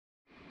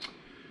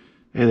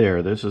Hey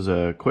there, this is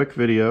a quick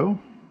video.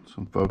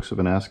 Some folks have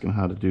been asking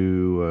how to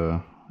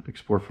do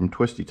export from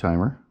Twisty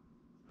Timer.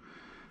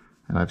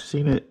 And I've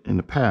seen it in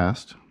the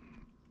past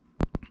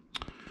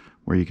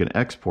where you can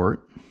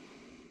export.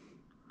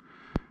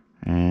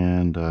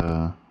 And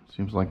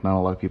seems like not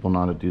a lot of people know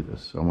how to do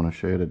this, so I'm going to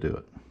show you how to do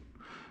it.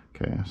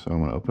 Okay, so I'm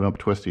going to open up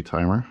Twisty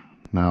Timer.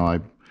 Now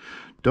I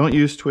don't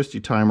use Twisty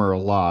Timer a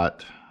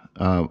lot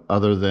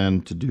other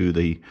than to do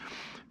the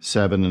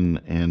 7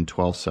 and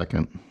 12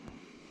 second.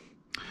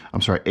 I'm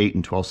sorry, 8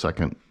 and 12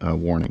 second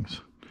warnings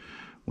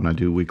when I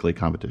do weekly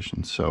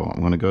competitions. So I'm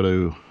going to go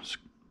to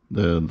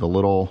the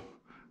little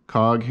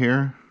cog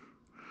here.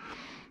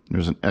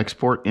 There's an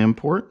export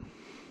import.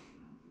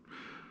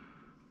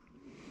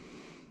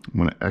 I'm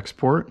going to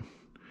export.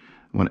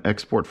 I'm going to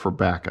export for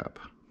backup.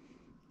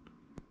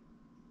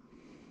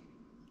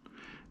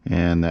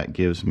 And that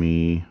gives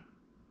me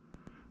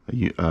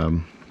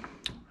a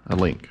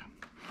link.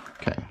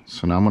 Okay,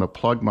 so now I'm going to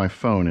plug my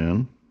phone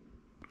in.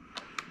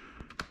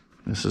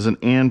 This is an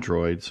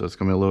Android, so it's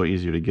going to be a little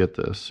easier to get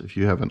this. If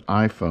you have an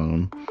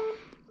iPhone,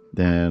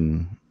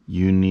 then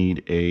you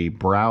need a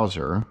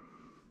browser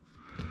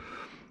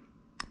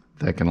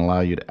that can allow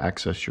you to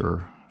access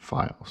your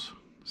files.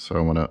 So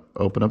I'm going to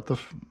open up the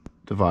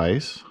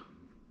device.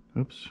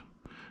 Oops.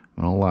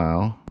 I'm going to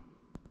allow.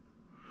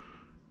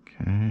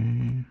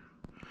 Okay.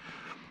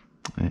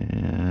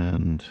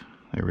 And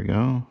there we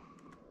go.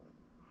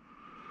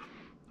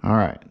 All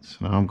right,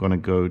 so now I'm going to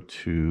go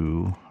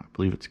to, I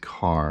believe it's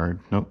card.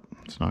 Nope,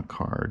 it's not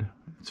card.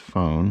 It's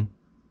phone.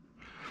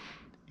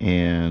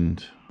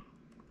 And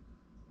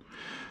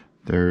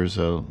there's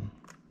a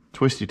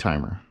Twisty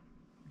Timer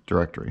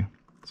directory.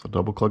 So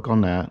double click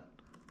on that,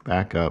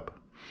 back up,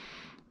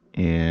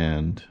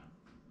 and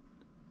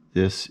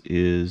this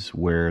is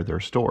where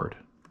they're stored.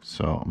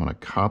 So I'm going to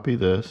copy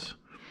this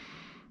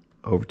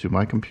over to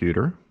my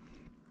computer.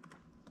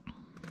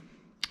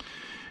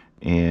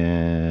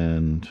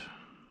 And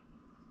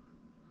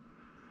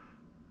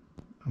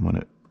I'm going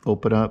to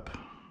open up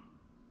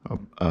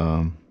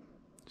a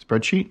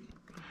spreadsheet.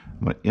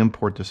 I'm going to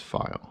import this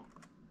file.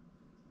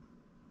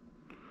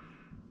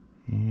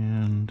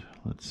 And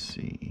let's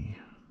see.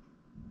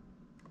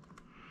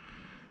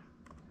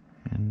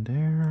 And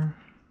there.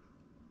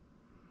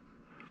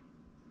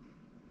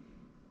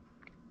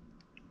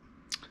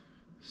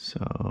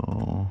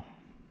 So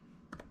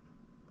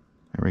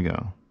there we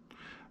go.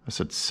 I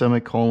said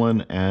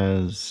semicolon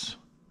as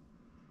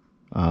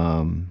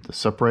the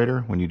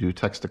separator when you do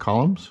text to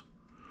columns.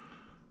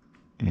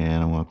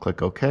 And I'm going to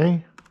click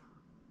OK.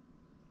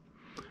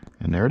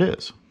 And there it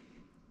is.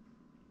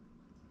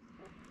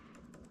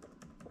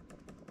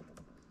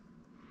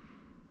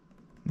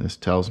 This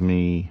tells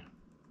me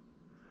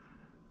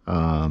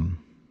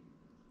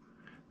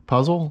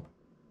puzzle.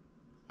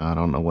 I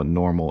don't know what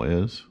normal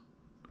is.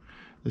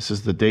 This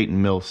is the date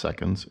in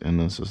milliseconds, and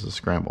this is the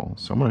scramble.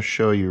 So I'm going to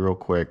show you real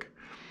quick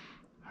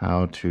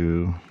how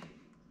to,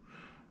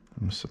 I'm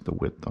going to set the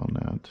width on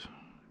that.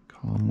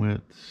 Column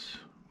widths,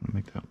 I'm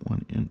going to make that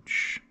 1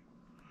 inch.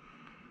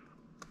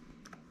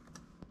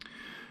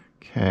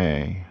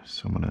 Okay,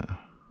 so I'm going to,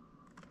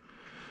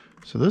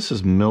 so this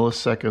is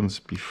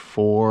milliseconds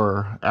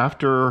before,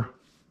 after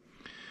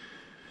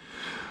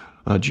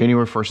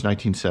January 1st,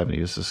 1970.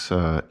 This is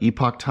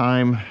epoch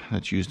time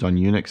that's used on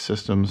Unix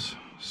systems.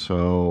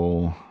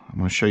 So I'm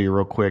going to show you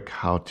real quick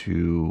how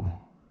to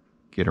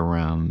get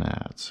around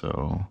that.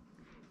 So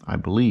I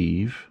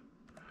believe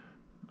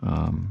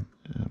I'm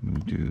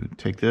going to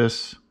take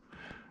this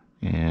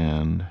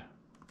and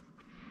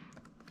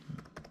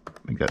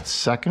make that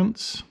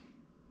seconds.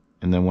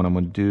 And then what I'm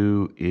going to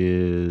do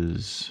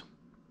is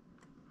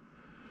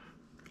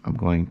I'm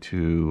going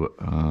to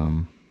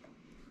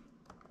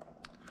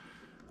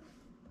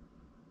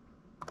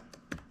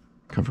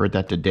convert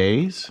that to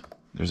days.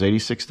 There's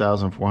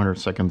 86,400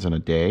 seconds in a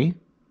day.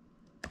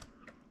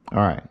 All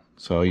right,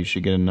 so you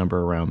should get a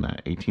number around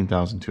that,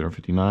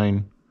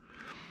 18,259.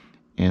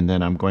 And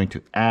then I'm going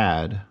to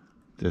add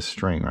this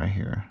string right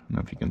here. I don't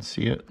know if you can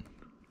see it.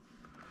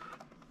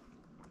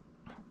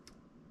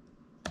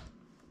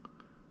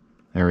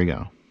 There we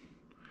go.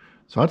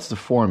 So that's the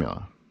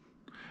formula.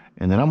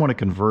 And then I'm going to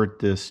convert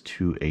this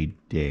to a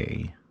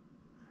day.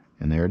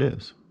 And there it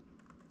is.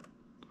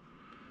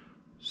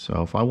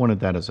 So if I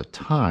wanted that as a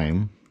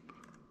time,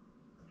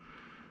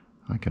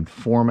 I can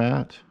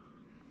format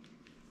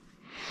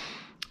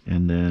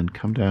and then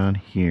come down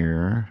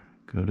here,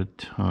 go to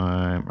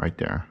time right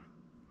there.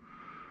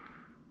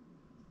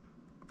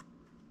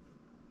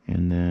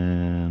 And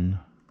then,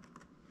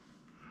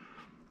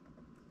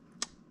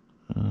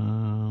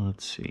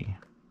 let's see.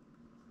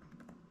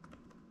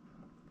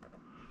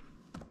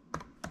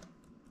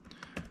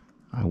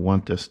 I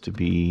want this to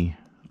be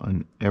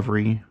on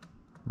every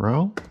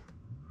row.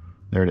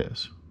 There it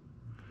is.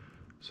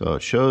 So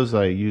it shows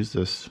I use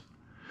this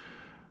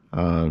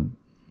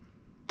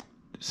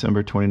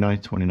December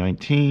 29th,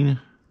 2019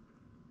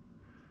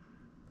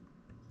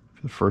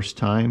 for the first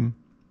time.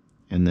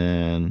 And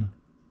then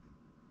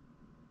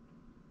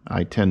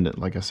I tend to,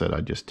 like I said,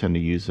 I just tend to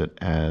use it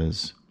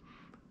as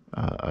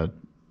an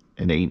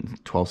 8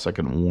 and 12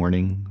 second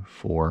warning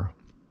for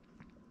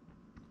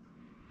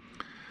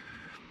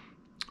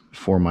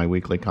my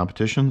weekly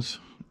competitions.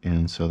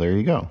 And so there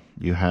you go.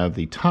 You have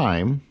the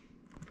time,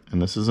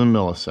 and this is in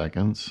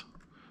milliseconds.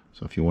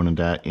 So if you wanted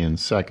that in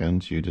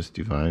seconds, you just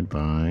divide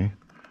by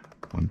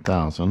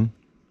 1,000.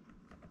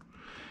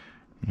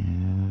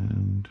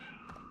 And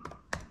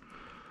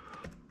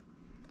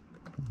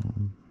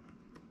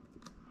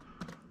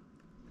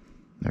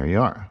there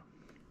you are.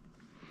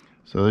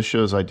 So this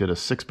shows I did a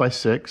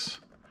 6x6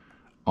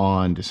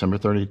 on December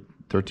 13th,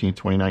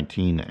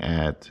 2019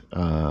 at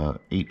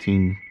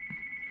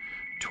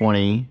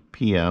 18:20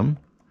 p.m.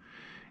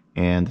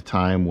 and the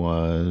time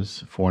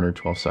was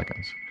 412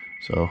 seconds.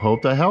 So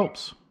hope that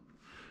helps.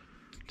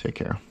 Take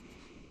care.